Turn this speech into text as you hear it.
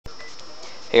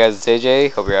Hey guys, it's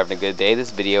AJ. Hope you're having a good day. This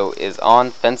video is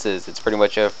on fences. It's pretty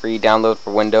much a free download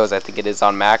for Windows. I think it is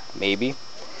on Mac, maybe.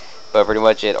 But pretty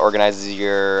much it organizes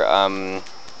your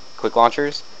quick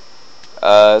launchers.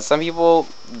 Some people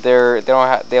they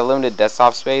have limited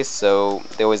desktop space, so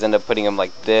they always end up putting them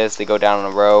like this. They go down in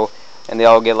a row, and they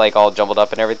all get like all jumbled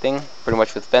up and everything. Pretty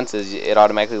much with fences, it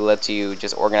automatically lets you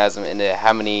just organize them into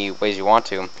how many ways you want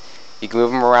to. You can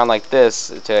move them around like this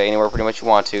to anywhere pretty much you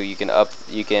want to. You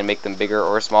can make them bigger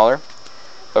or smaller.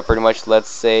 But pretty much, let's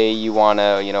say you want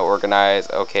to, organize,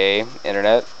 okay,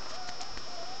 internet,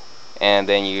 and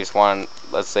then you just want,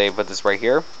 let's say, put this right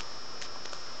here.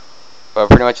 But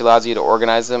pretty much allows you to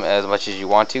organize them as much as you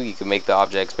want to. You can make the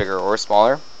objects bigger or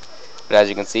smaller. But as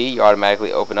you can see, you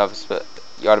automatically open up.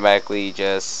 You automatically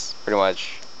just pretty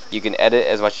much, you can edit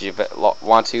as much as you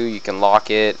want to. You can lock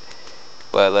it.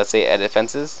 But let's say edit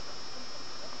fences.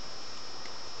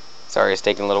 Sorry, it's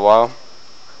taking a little while.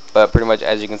 But pretty much,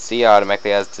 as you can see, it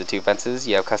automatically has the two fences.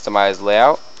 You have customized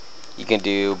layout. You can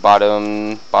do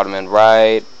bottom and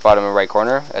right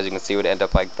corner. As you can see, it would end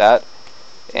up like that.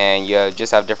 And you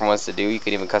just have different ones to do. You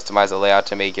can even customize the layout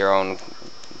to make your own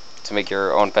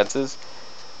fences.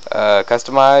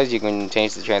 Customize, you can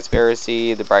change the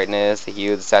transparency, the brightness, the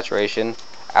hue, the saturation,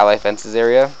 ally fences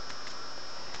area.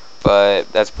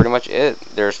 But that's pretty much it.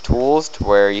 There's tools to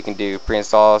where you can do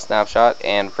pre-install snapshot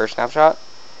and first snapshot.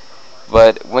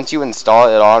 But once you install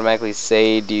it, it'll automatically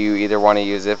say, do you either want to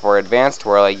use it for advanced,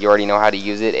 where like you already know how to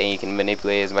use it and you can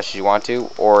manipulate as much as you want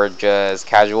to, or just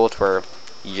casual, to where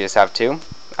you just have to.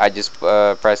 I just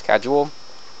press casual.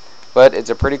 But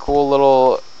it's a pretty cool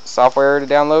little software to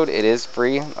download. It is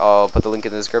free. I'll put the link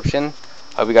in the description.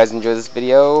 Hope you guys enjoy this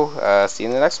video. See you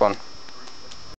in the next one.